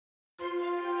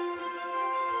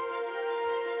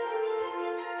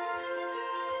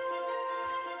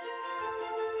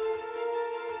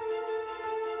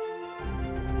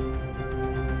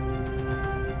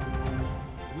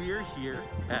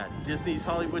Disney's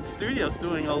Hollywood Studios,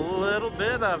 doing a little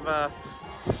bit of an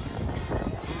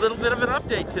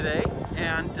update today.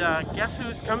 And guess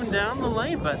who's coming down the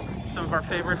lane but some of our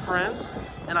favorite friends.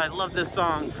 And I love this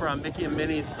song from Mickey and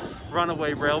Minnie's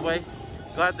Runaway Railway.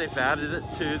 Glad they've added it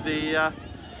to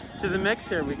the mix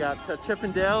here. We got Chip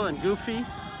and Dale and Goofy,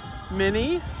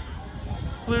 Minnie,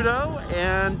 Pluto,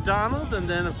 and Donald, and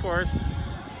then of course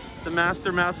the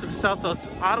Master Mouse himself. Those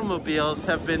automobiles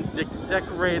have been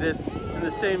decorated in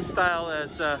the same style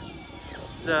as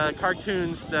the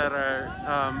cartoons that are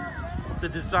the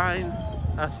design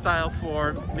style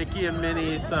for Mickey and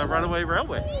Minnie's Runaway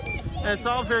Railway. And it's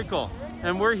all very cool.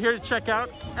 And we're here to check out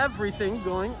everything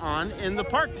going on in the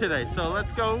park today. So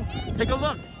let's go take a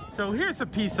look. So here's a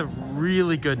piece of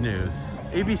really good news.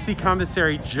 ABC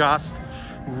Commissary just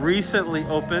recently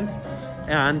opened,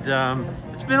 and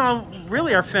it's been on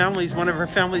really one of our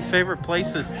family's favorite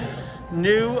places.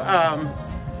 New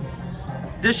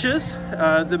dishes.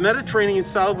 The Mediterranean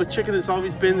salad with chicken has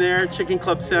always been there. Chicken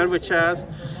club sandwich has.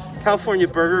 California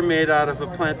burger made out of a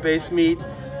plant-based meat.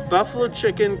 Buffalo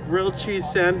chicken grilled cheese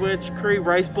sandwich. Curry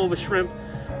rice bowl with shrimp.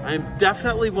 I'm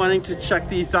definitely wanting to check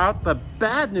these out. The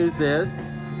bad news is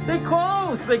they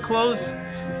close. They close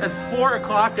at 4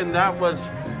 o'clock, and that was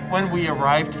when we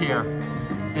arrived here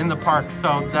in the park.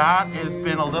 So that has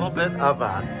been a little bit of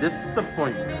a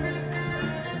disappointment.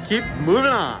 Keep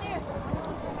moving on.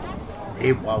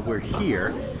 Hey, while we're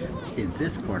here in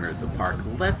this corner of the park,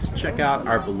 let's check out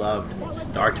our beloved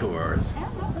Star Tours.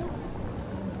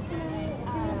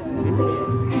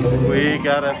 We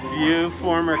got a few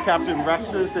former Captain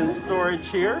Rexes in storage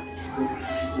here.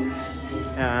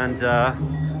 And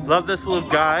love this little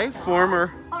guy,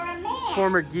 former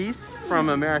Geese from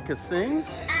America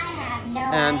Sings.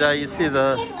 And you see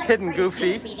the hidden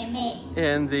Goofy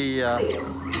in the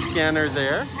scanner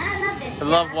there. I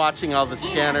love watching all the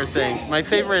scanner things. My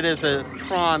favorite is a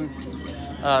Tron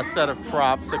set of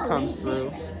props that comes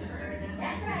through.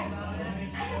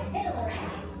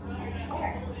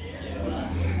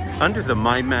 Under the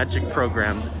My Magic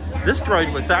program, this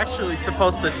droid was actually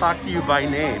supposed to talk to you by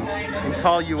name and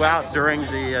call you out during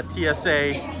the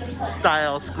TSA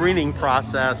style screening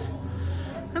process.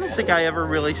 I don't think I ever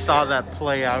really saw that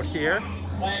play out here,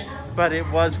 but it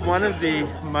was one of the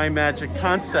My Magic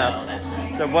concepts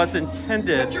that was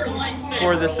intended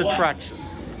for this attraction.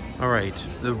 All right,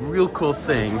 the real cool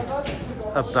thing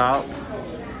about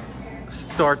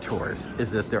Star Tours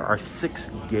is that there are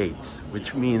 6 gates,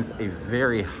 which means a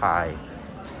very high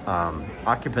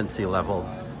occupancy level.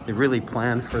 They really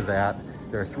planned for that.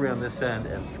 There are 3 on this end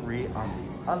and 3 on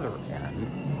the other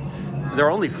end. There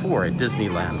are only 4 at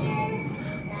Disneyland.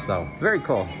 So, very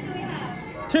cool.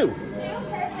 2.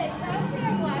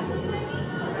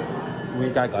 We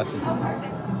got glasses.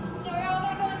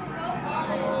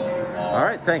 All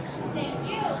right, thanks.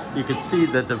 You can see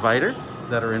the dividers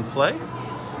that are in play,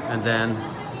 and then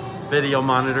video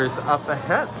monitors up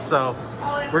ahead. So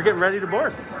we're getting ready to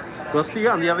board. We'll see you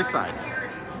on the other side.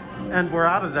 And we're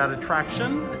out of that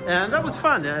attraction, and that was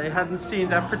fun. I hadn't seen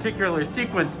that particular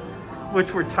sequence,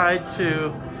 which were tied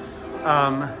to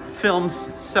films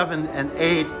 7 and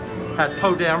 8, had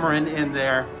Poe Dameron in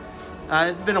there.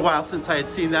 It's been a while since I had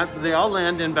seen that, but they all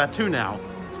land in Batuu now.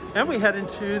 And we head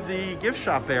into the gift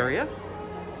shop area,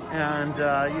 and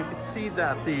you can see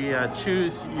that the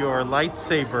choose your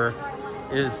lightsaber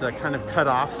is kind of cut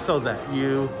off so that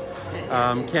you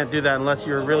can't do that unless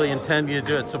you're really intending to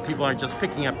do it, so people aren't just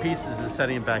picking up pieces and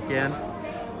setting it back in.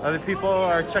 Other people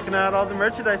are checking out all the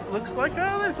merchandise. It looks like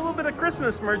there's a little bit of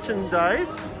Christmas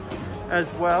merchandise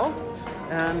as well,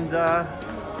 and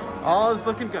all is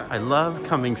looking good. I love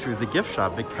coming through the gift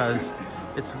shop because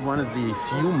it's one of the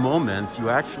few moments you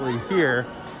actually hear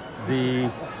the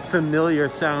familiar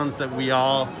sounds that we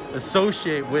all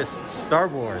associate with Star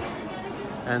Wars.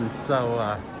 And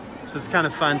so it's kind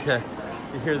of fun to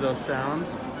hear those sounds.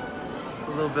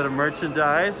 A little bit of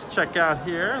merchandise. Check out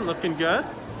here, looking good.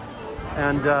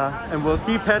 And we'll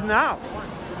keep heading out.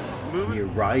 The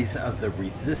Rise of the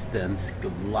Resistance,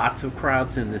 lots of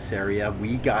crowds in this area.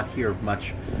 We got here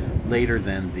much later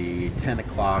than the 10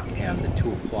 o'clock and the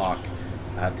 2 o'clock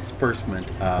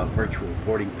disbursement of virtual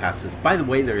boarding passes. By the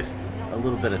way, there's a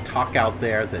little bit of talk out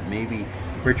there that maybe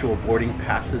virtual boarding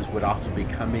passes would also be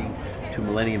coming to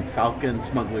Millennium Falcon,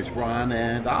 Smuggler's Run,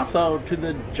 and also to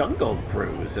the Jungle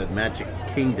Cruise at Magic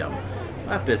Kingdom. We'll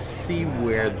have to see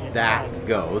where that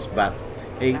goes, but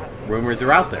hey, rumors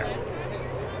are out there.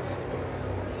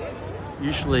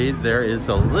 Usually there is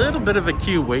a little bit of a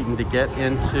queue waiting to get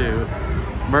into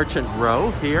Merchant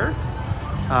Row here.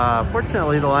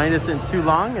 Fortunately, the line isn't too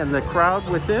long and the crowd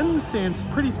within seems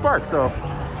pretty sparse, so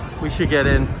We should get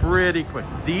in pretty quick.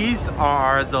 These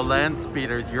are the land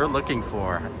speeders you're looking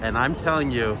for. And I'm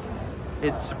telling you,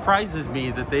 it surprises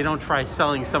me that they don't try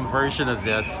selling some version of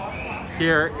this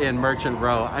here in Merchant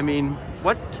Row. I mean,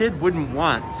 what kid wouldn't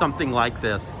want something like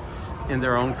this in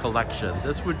their own collection?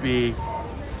 This would be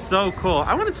so cool.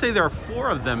 I want to say there are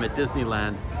 4 of them at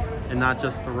Disneyland and not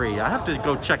just 3. I have to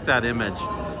go check that image,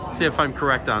 see if I'm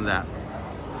correct on that.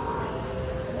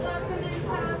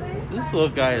 This little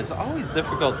guy is always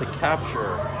difficult to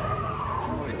capture.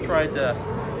 I always tried to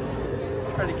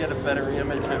get a better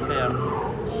image of him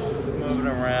moving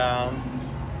around.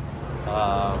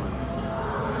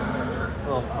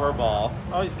 Little fur ball.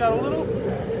 Oh, he's got a little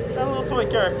toy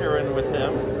character in with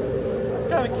him. That's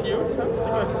kind of cute. I don't think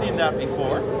I've seen that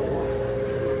before.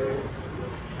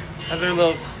 Other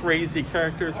little crazy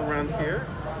characters around here.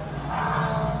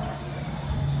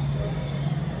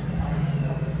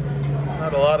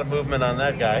 Not a lot of movement on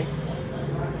that guy.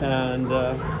 And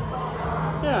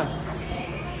yeah,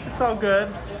 it's all good.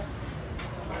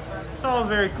 It's all a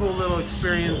very cool little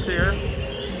experience here.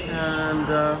 And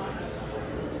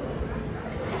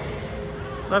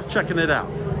love checking it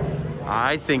out.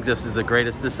 I think this is the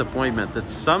greatest disappointment, that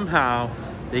somehow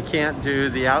they can't do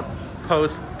the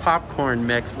Outpost popcorn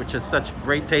mix, which is such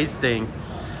great tasting.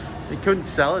 They couldn't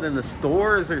sell it in the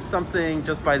stores or something,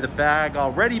 just by the bag,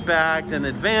 already bagged in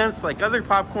advance like other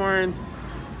popcorns.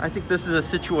 I think this is a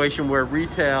situation where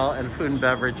retail and food and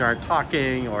beverage aren't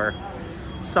talking or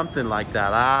something like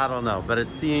that. I don't know, but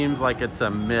it seems like it's a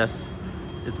miss.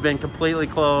 It's been completely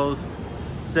closed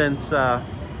since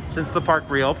the park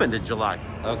reopened in July.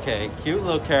 Okay, cute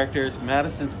little characters.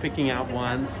 Madison's picking out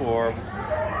one for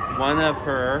one of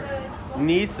her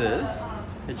nieces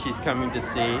that she's coming to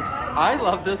see. I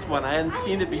love this one. I hadn't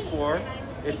seen it before.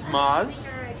 It's Maz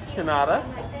Kanata.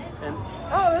 And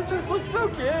oh, that just looks so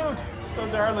cute. So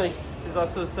darling. There's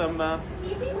also some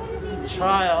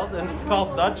child, and it's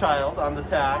called The Child on the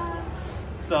tag.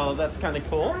 So that's kind of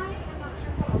cool.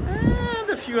 And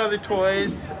a few other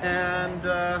toys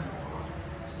and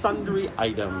sundry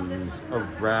items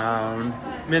around.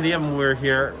 Many of them were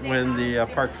here when the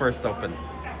park first opened.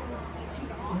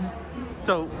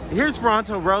 So here's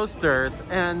Ronto Roasters,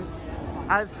 and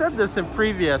I've said this in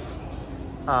previous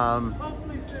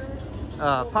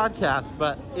podcasts,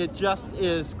 but it just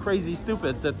is crazy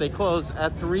stupid that they close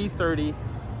at 3:30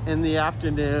 in the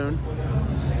afternoon.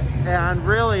 And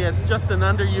really, it's just an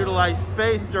underutilized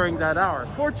space during that hour.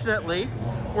 Fortunately,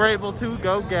 we're able to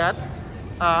go get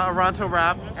a Ronto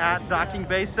wrap at Docking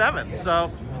Bay 7. So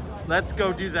let's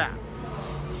go do that.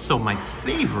 So my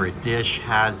favorite dish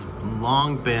has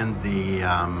long been the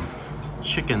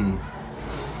chicken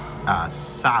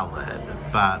salad,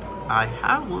 but I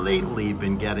have lately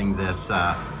been getting this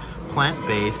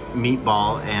plant-based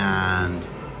meatball and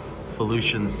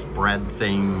Felucian spread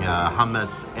thing,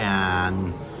 hummus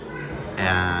and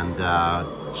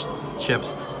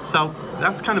chips. So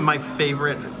that's kind of my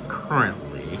favorite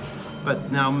currently.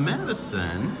 But now,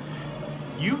 Madison,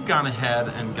 you've gone ahead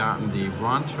and gotten the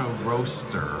Ronto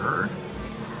Roaster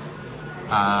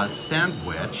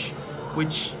sandwich,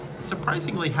 which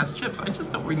surprisingly has chips. I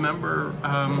just don't remember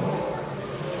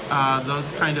those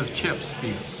kind of chips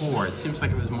before. It seems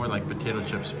like it was more like potato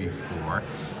chips before.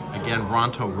 Again,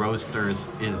 Ronto Roasters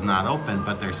is not open,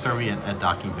 but they're serving it at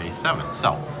Docking Bay 7.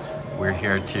 So we're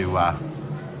here to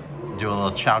do a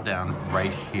little chow down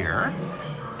right here.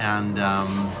 And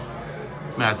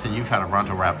Madison, you've had a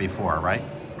Ronto wrap before, right?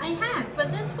 I have,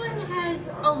 but this one has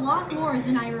a lot more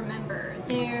than I remember.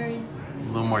 There's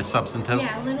A little more substantive?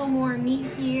 yeah, a little more meat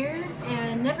here,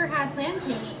 and never had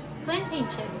plantain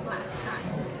chips last time.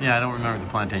 Yeah, I don't remember the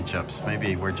plantain chips.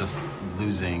 Maybe we're just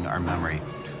losing our memory.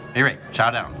 Anyway,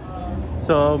 chow down.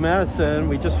 So, Madison,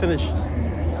 we just finished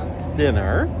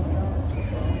dinner.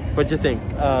 What'd you think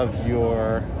of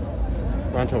your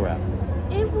Ronto wrap?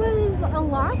 It was a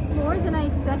lot more than I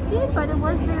expected, but it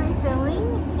was very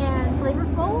filling and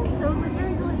flavorful, so it was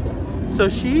very delicious. So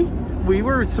we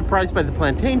were surprised by the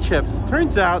plantain chips.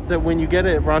 Turns out that when you get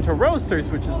it at Ronto Roasters,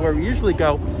 which is where we usually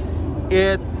go,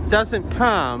 it doesn't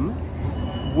come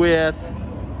with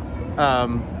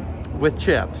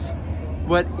chips.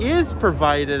 What is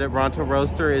provided at Ronto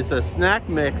Roaster is a snack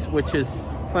mix, which is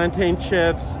plantain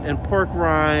chips and pork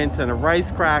rinds and a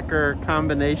rice cracker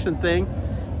combination thing.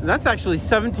 And that's actually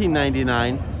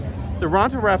 $17.99. The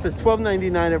Ronto wrap is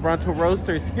 $12.99 at Ronto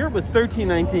Roasters. Here it was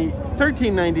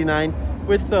 $13.99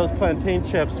 with those plantain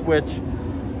chips, which,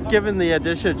 given the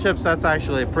addition of chips, that's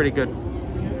actually a pretty good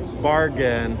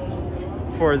bargain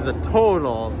for the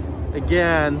total.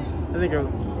 Again,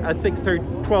 I think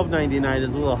 $12.99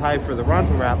 is a little high for the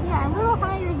Ronto wrap. Yeah, a little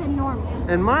higher than normal.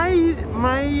 And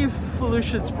my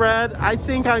Felucian spread, I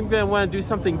think I'm gonna want to do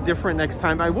something different next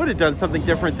time. I would have done something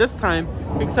different this time,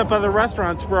 except other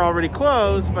restaurants were already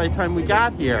closed by the time we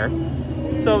got here.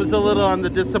 So it was a little on the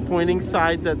disappointing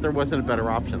side that there wasn't a better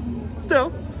option.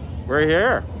 Still, we're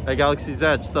here at Galaxy's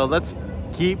Edge, so let's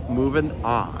keep moving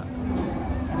on.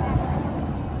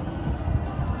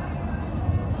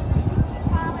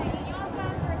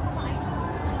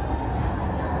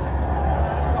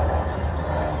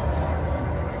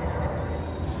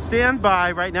 Stand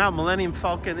by right now. Millennium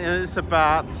Falcon is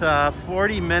about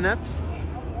 40 minutes,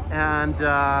 and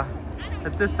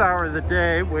at this hour of the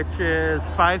day, which is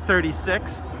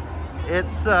 5:36,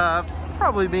 it's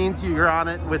probably means you're on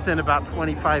it within about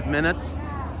 25 minutes.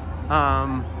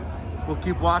 We'll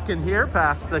keep walking here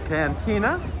past the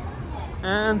cantina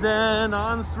and then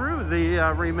on through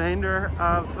the remainder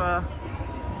of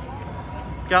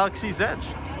Galaxy's Edge.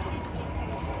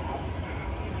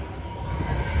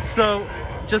 So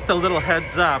just a little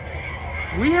heads up,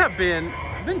 I've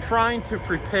been trying to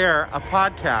prepare a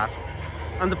podcast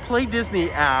on the Play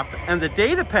Disney app and the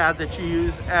data pad that you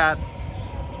use at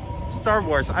Star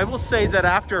Wars. I will say that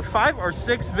after 5 or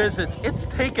 6 visits, it's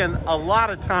taken a lot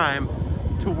of time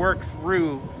to work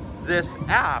through this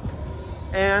app.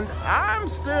 And I'm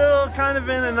still kind of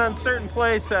in an uncertain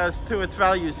place as to its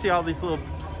value. You see all these little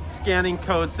scanning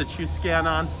codes that you scan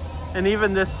on. And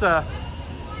even this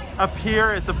up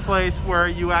here is a place where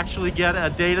you actually get a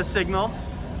data signal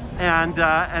and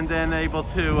then able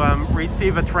to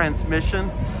receive a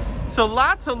transmission. So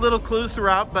lots of little clues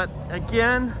throughout, but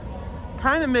again,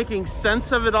 kind of making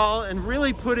sense of it all and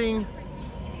really putting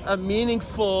a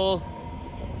meaningful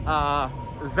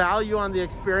value on the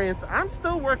experience. I'm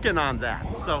still working on that,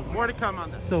 so more to come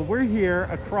on that. So we're here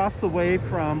across the way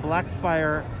from Black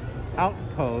Spire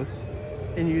Outpost,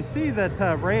 and you see that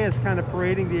Rey is kind of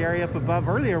parading the area up above.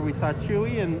 Earlier we saw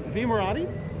Chewie and Vimarati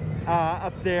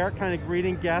up there kind of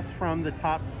greeting guests from the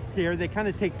top tier. They kind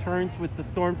of take turns with the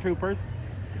stormtroopers.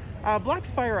 Black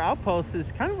Spire Outpost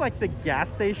is kind of like the gas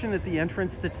station at the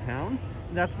entrance to town.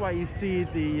 That's why you see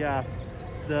the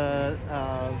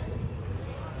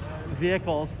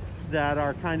vehicles that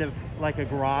are kind of like a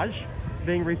garage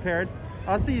being repaired.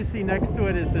 Also, you see next to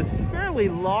it is this fairly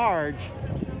large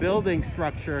building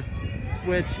structure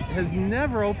which has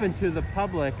never opened to the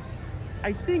public.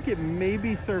 I think it may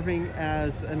be serving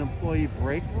as an employee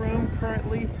break room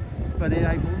currently, but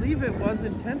I believe it was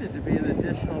intended to be an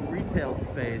additional retail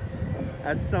space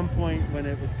at some point when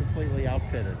it was completely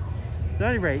outfitted. So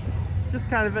at any rate, just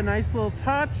kind of a nice little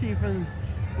touch. Even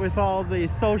with all the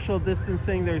social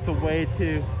distancing, there's a way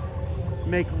to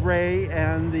make Rey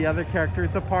and the other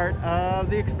characters a part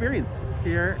of the experience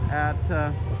here at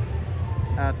the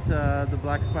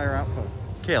Black Spire Outpost.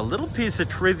 Okay, a little piece of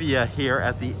trivia here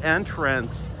at the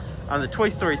entrance on the Toy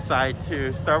Story side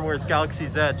to Star Wars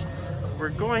Galaxy's Edge.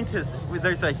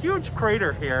 There's a huge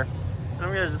crater here, and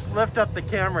I'm gonna just lift up the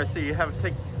camera so you have to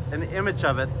take an image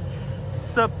of it.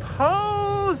 Supposedly,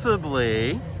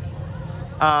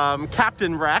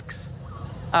 Captain Rex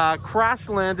crash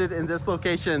landed in this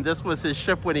location. This was his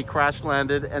ship when he crash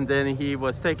landed, and then he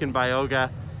was taken by Oga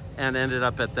and ended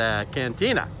up at the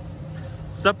cantina.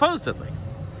 Supposedly.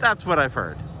 That's what I've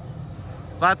heard.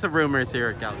 Lots of rumors here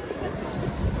at Galaxy.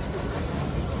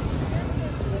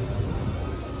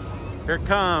 Here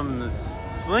comes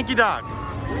Slinky Dog.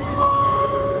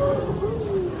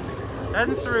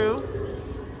 Heading through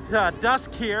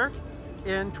dusk here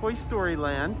in Toy Story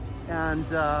Land, and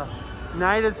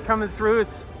night is coming through.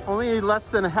 It's only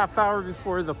less than a half hour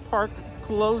before the park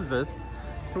closes.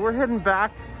 So we're heading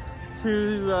back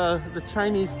to the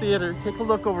Chinese Theater. Take a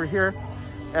look over here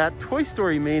at Toy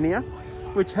Story Mania,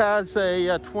 which has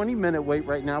a 20-minute wait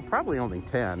right now, probably only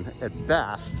 10 at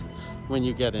best when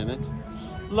you get in it.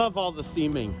 Love all the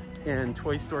theming in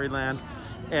Toy Story Land,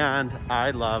 and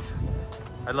I love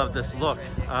this look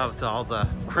of all the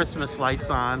Christmas lights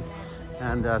on,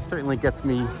 and certainly gets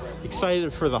me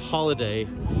excited for the holiday,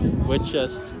 which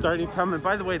is starting to come. And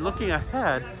by the way, looking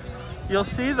ahead, you'll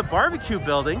see the barbecue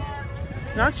building.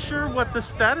 Not sure what the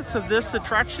status of this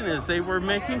attraction is. They were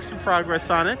making some progress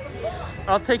on it.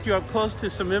 I'll take you up close to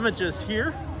some images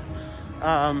here.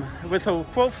 With a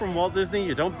quote from Walt Disney,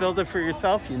 you don't build it for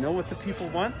yourself, you know what the people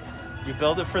want, you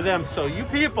build it for them. So you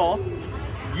people,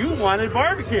 you wanted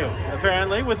barbecue,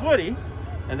 apparently, with Woody,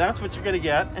 and that's what you're gonna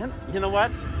get. And you know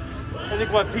what? I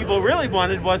think what people really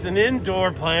wanted was an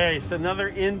indoor place, another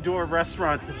indoor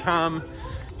restaurant to come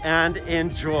and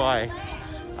enjoy.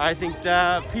 I think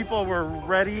the people were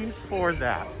ready for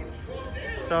that.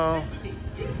 So,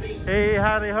 hey,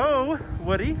 howdy ho,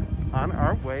 Woody, on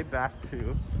our way back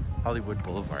to Hollywood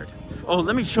Boulevard. Oh,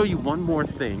 let me show you one more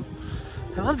thing.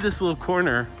 I love this little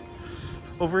corner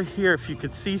over here. If you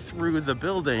could see through the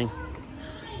building,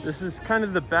 this is kind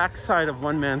of the backside of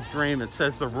One Man's Dream. It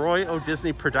says the Roy O.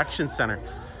 Disney Production Center.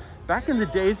 Back in the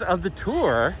days of the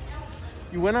tour,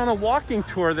 you went on a walking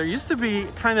tour. There used to be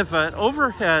kind of an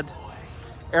overhead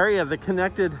area that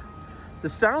connected the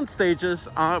sound stages,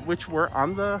 which were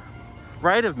on the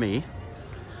right of me,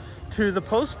 to the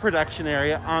post-production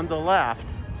area on the left.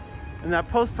 And that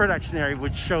post-production area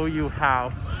would show you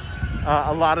how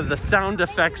a lot of the sound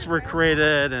effects were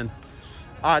created and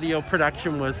audio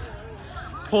production was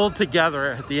pulled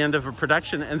together at the end of a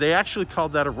production. And they actually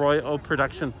called that a Roy O.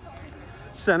 Production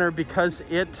Center because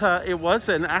it was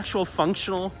an actual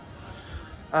functional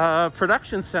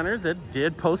production center that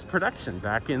did post-production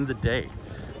back in the day.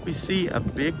 We see a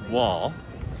big wall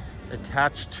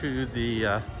attached to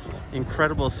the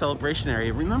incredible celebration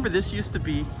area. Remember, this used to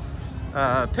be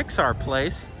Pixar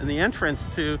place, and the entrance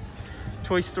to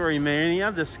Toy Story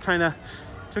Mania, this kind of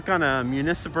took on a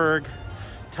Municiberg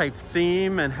type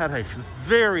theme and had a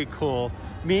very cool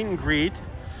meet and greet,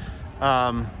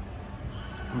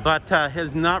 but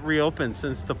has not reopened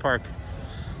since the park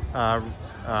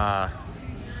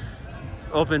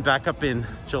opened back up in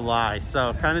July.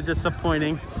 So kind of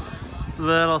disappointing.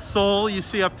 Little Soul you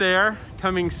see up there,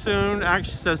 coming soon.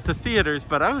 Actually says to theaters,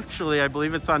 but actually I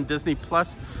believe it's on Disney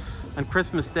Plus on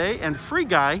Christmas Day. And Free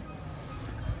Guy,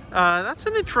 that's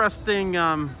an interesting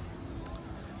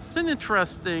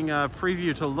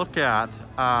preview to look at.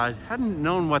 I hadn't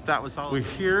known what that was all about. We're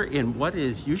here in what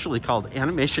is usually called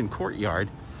Animation Courtyard,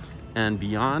 and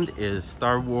beyond is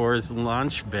Star Wars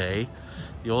Launch Bay,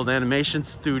 the old animation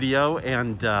studio,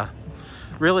 and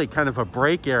really kind of a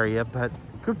break area, but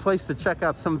good place to check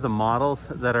out some of the models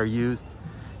that are used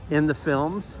in the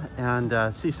films and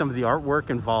see some of the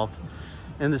artwork involved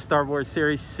in the Star Wars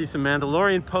series. See some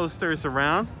Mandalorian posters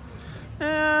around,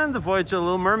 and the Voyage of the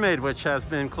Little Mermaid, which has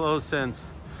been closed since,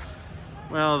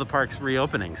 well, the park's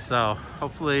reopening. So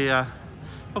hopefully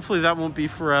that won't be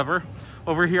forever.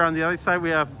 Over here on the other side, we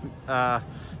have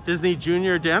Disney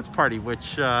Junior Dance Party,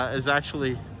 which is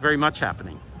actually very much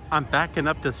happening. I'm backing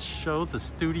up to show the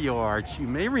studio arch. You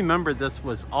may remember this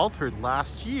was altered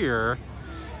last year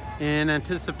in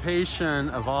anticipation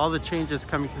of all the changes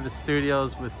coming to the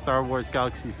studios with Star Wars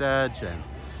Galaxy's Edge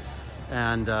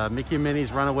and Mickey and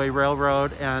Minnie's Runaway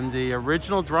Railroad. And the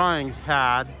original drawings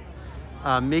had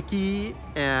Mickey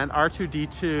and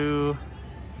R2-D2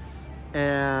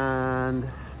 and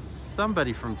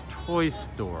somebody from Toy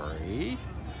Story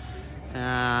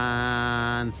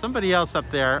and somebody else up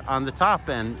there on the top,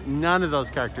 and none of those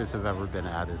characters have ever been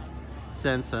added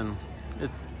since, and it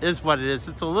is what it is.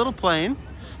 It's a little plain,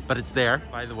 but it's there.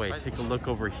 By the way, take a look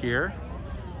over here.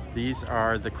 These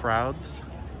are the crowds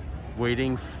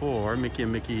waiting for Mickey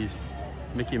and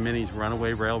Minnie's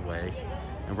Runaway Railway,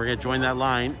 and we're gonna join that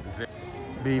line.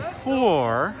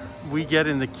 Before we get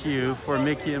in the queue for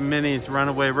Mickey and Minnie's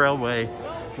Runaway Railway,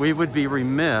 we would be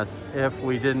remiss if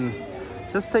we didn't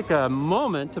just take a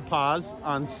moment to pause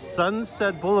on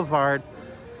Sunset Boulevard.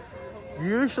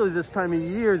 Usually this time of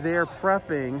year, they are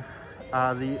prepping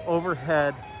the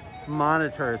overhead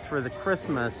monitors for the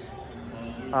Christmas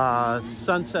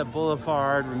Sunset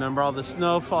Boulevard. Remember all the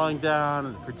snow falling down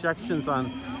and the projections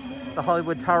on the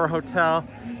Hollywood Tower Hotel.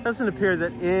 Doesn't appear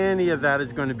that any of that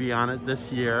is going to be on it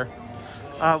this year.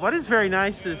 What is very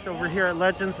nice is over here at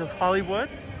Legends of Hollywood,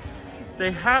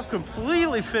 they have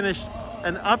completely finished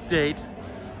an update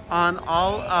on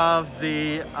all of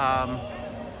the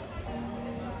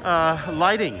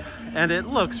lighting, and it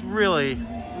looks really,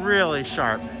 really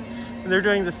sharp. And they're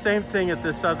doing the same thing at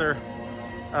this other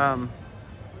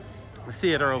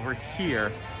theater over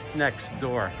here next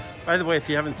door. By the way, if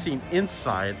you haven't seen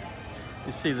inside,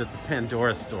 you see that the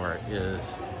Pandora store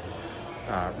is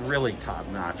really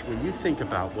top-notch. When you think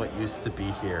about what used to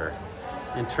be here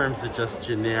in terms of just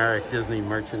generic Disney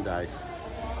merchandise,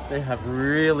 they have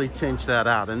really changed that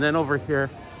out. And then over here,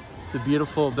 the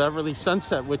beautiful Beverly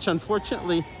Sunset, which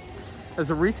unfortunately, as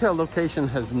a retail location,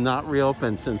 has not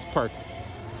reopened since the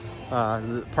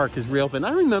park is reopened.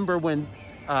 I remember when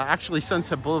actually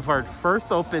Sunset Boulevard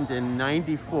first opened in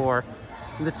 '94,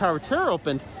 and the Tower of Terror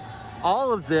opened,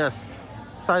 all of this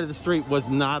side of the street was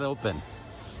not open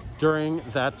during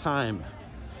that time.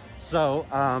 So,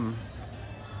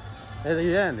 at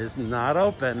the end, is not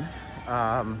open.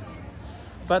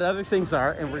 But other things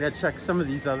are, and we're gonna check some of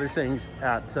these other things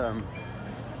at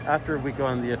after we go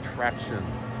on the attraction.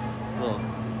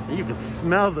 You can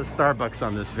smell the Starbucks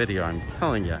on this video, I'm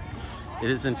telling you. It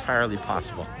is entirely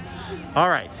possible. All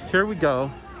right, here we go.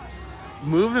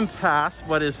 Moving past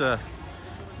what is a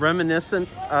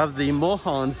reminiscent of the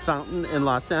Mulholland Fountain in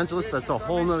Los Angeles. That's a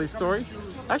whole nother story.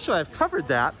 Actually, I've covered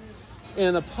that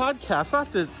in a podcast. I'll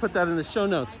have to put that in the show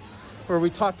notes, where we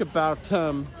talk about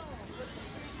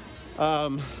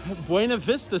Buena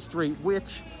Vista Street,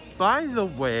 which, by the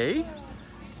way,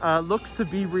 looks to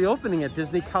be reopening at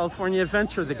Disney California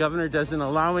Adventure. The governor doesn't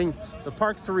allowing the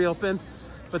parks to reopen,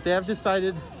 but they have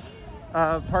decided,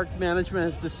 park management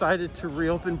has decided to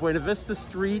reopen Buena Vista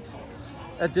Street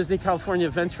at Disney California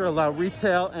Adventure, allow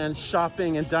retail and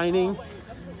shopping and dining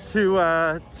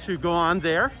to go on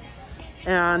there.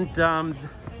 And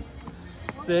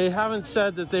they haven't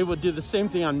said that they would do the same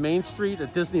thing on Main Street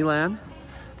at Disneyland,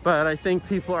 but I think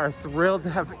people are thrilled to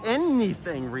have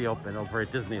anything reopen over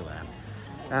at Disneyland.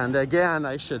 And again,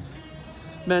 I should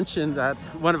mention that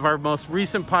one of our most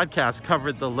recent podcasts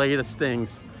covered the latest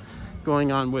things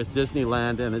going on with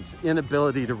Disneyland and its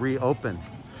inability to reopen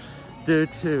due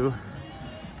to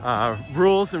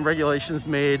rules and regulations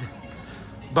made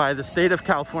by the state of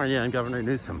California and Governor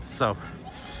Newsom. So,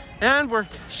 and we're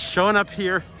showing up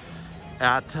here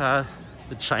at the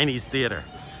Chinese Theater,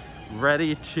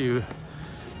 ready to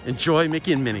enjoy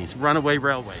Mickey and Minnie's Runaway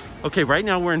Railway. Okay, right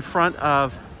now we're in front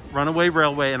of Runaway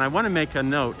Railway, and I want to make a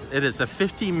note. It is a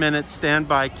 50-minute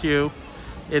standby queue.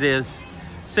 It is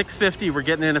 6:50. We're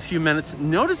getting in a few minutes.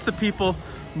 Notice the people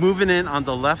moving in on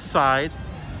the left side,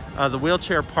 the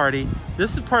wheelchair party.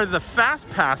 This is part of the Fast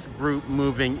Pass group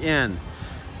moving in.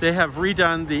 They have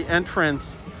redone the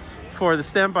entrance for the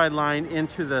standby line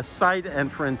into the side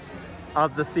entrance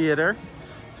of the theater.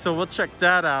 So we'll check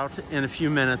that out in a few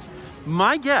minutes.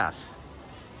 My guess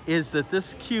is that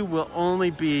this queue will only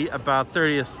be about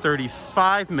 30 to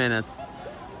 35 minutes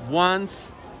once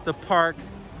the park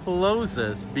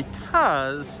closes,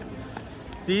 because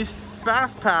these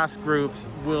Fast Pass groups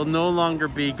will no longer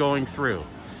be going through.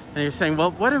 And you're saying,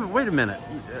 well, wait a minute,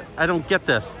 I don't get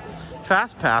this.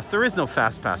 Fast Pass, there is no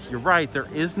Fast Pass. You're right, there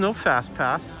is no Fast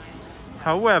Pass.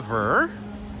 However,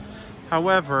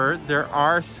 there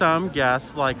are some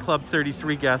guests, like Club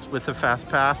 33 guests with a Fast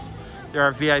Pass. There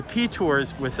are VIP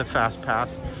tours with a Fast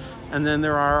Pass. And then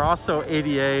there are also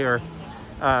ADA or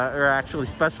actually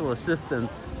special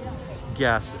assistance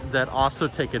guests that also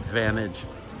take advantage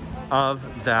of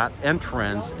that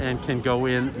entrance and can go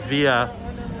in via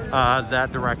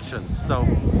that direction. So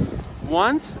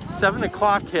once 7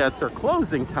 o'clock hits, or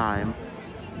closing time,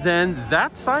 then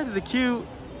that side of the queue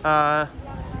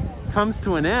comes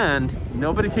to an end.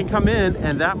 Nobody can come in,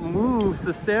 and that moves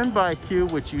the standby queue,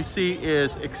 which you see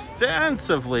is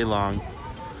extensively long,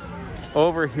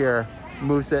 over here,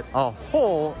 moves it a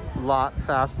whole lot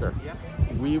faster.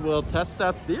 We will test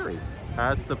that theory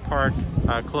as the park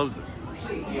closes.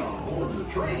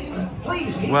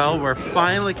 Well, we're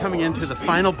finally coming into the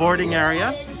final boarding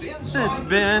area. It's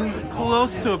been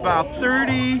close to about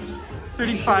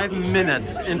 35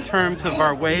 minutes in terms of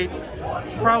our wait.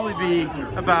 Probably be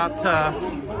about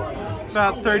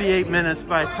 38 minutes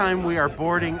by the time we are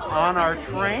boarding on our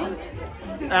train.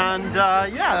 And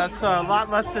yeah, that's a lot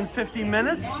less than 50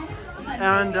 minutes.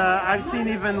 And I've seen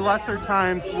even lesser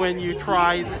times when you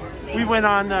tried. We went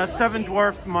on Seven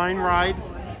Dwarfs Mine Ride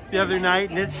the other night,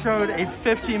 and it showed a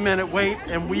 50-minute wait,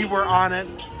 and we were on it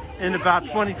in about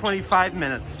 20-25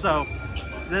 minutes. So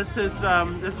this is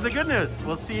the good news.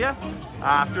 We'll see you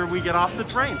after we get off the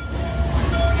train.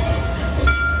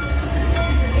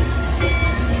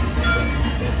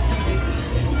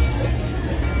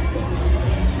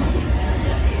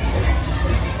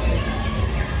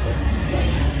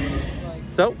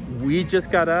 So we just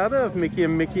got out of Mickey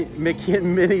and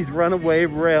Minnie's Runaway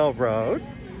Railroad,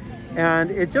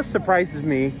 and it just surprises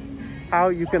me how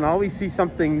you can always see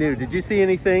something new. Did you see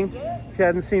anything you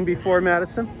hadn't seen before,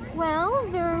 Madison? Well,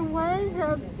 there was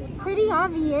a pretty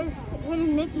obvious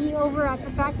hidden Mickey over at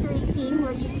the factory scene,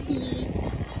 where you see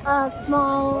a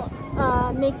small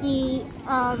Mickey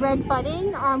red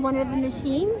button on one of the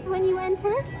machines when you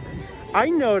enter. I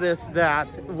noticed that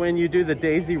when you do the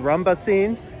Daisy Rumba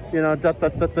scene, you know, dun,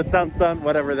 dun, dun, dun, dun, dun,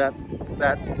 whatever that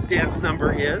dance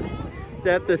number is,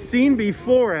 that the scene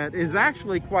before it is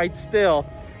actually quite still,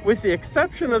 with the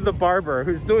exception of the barber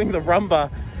who's doing the rumba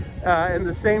in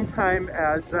the same time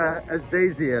as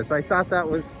Daisy is. I thought that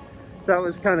was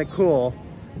kind of cool,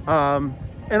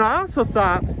 and I also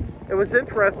thought it was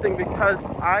interesting because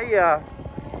at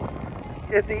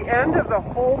the end of the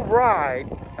whole ride,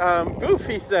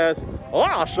 Goofy says,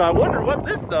 "Gosh, I wonder what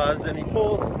this does," and he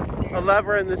pulls a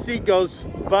lever and the seat goes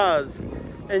buzz,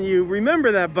 and you remember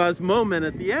that buzz moment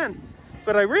at the end.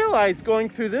 But I realized going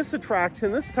through this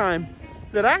attraction this time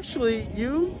that actually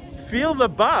you feel the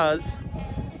buzz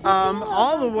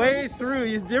all the way through.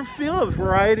 You feel a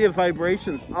variety of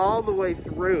vibrations all the way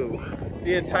through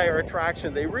the entire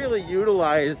attraction. They really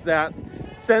utilize that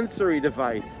sensory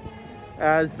device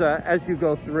as you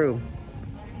go through.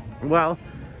 Well,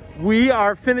 we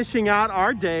are finishing out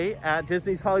our day at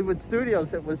Disney's Hollywood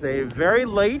Studios. It was a very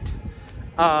late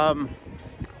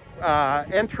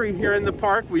entry here in the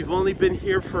park. We've only been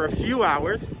here for a few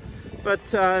hours, but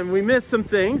we missed some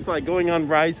things like going on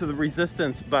Rise of the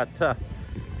Resistance, but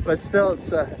still,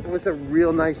 it was a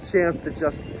real nice chance to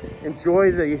just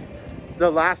enjoy the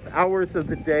last hours of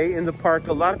the day in the park.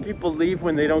 A lot of people leave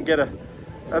when they don't get a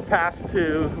pass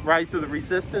to Rise of the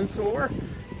Resistance, or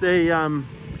they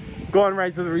go on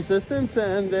Rise of the Resistance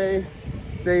and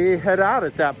they head out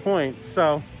at that point.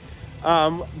 So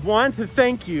want to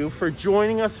thank you for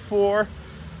joining us for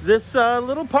this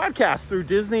little podcast through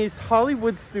Disney's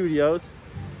Hollywood Studios,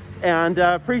 and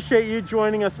appreciate you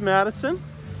joining us, Madison.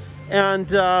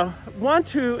 And want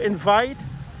to invite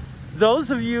those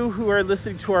of you who are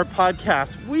listening to our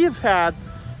podcast. We have had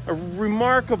a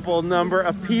remarkable number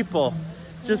of people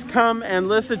just come and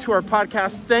listen to our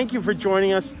podcast. Thank you for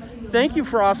joining us. Thank you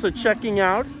for also checking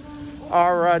out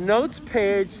our notes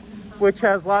page, which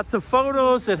has lots of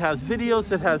photos, it has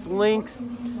videos, it has links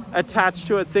attached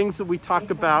to it, things that we talk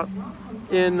about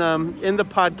in the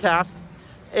podcast.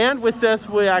 And with this,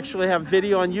 we actually have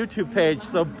video on YouTube page,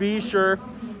 so be sure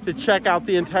to check out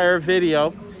the entire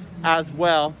video as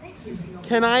well.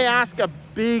 Can I ask a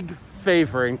big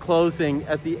favor in closing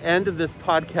at the end of this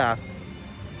podcast?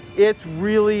 It's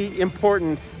really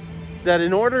important that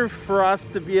in order for us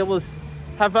to be able to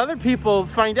have other people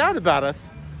find out about us,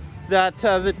 that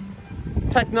the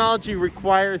technology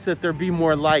requires that there be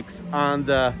more likes on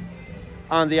the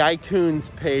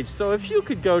iTunes page. So if you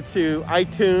could go to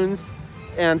iTunes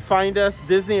and find us,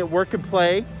 Disney at Work and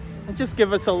Play, and just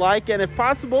give us a like, and if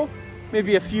possible,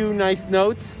 maybe a few nice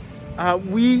notes.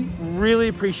 We really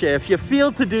appreciate it. If you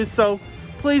feel to do so,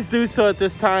 please do so at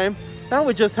this time. That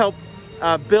would just help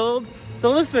build the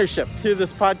listenership to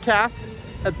this podcast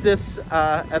at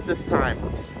this time.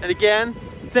 And again,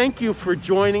 thank you for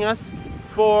joining us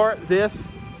for this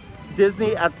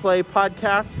Disney at Play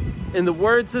podcast. In the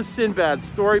words of Sinbad's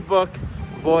storybook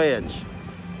Voyage,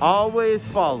 always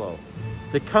follow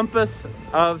the compass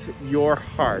of your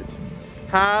heart.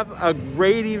 Have a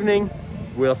great evening.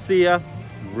 We'll see you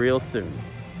real soon.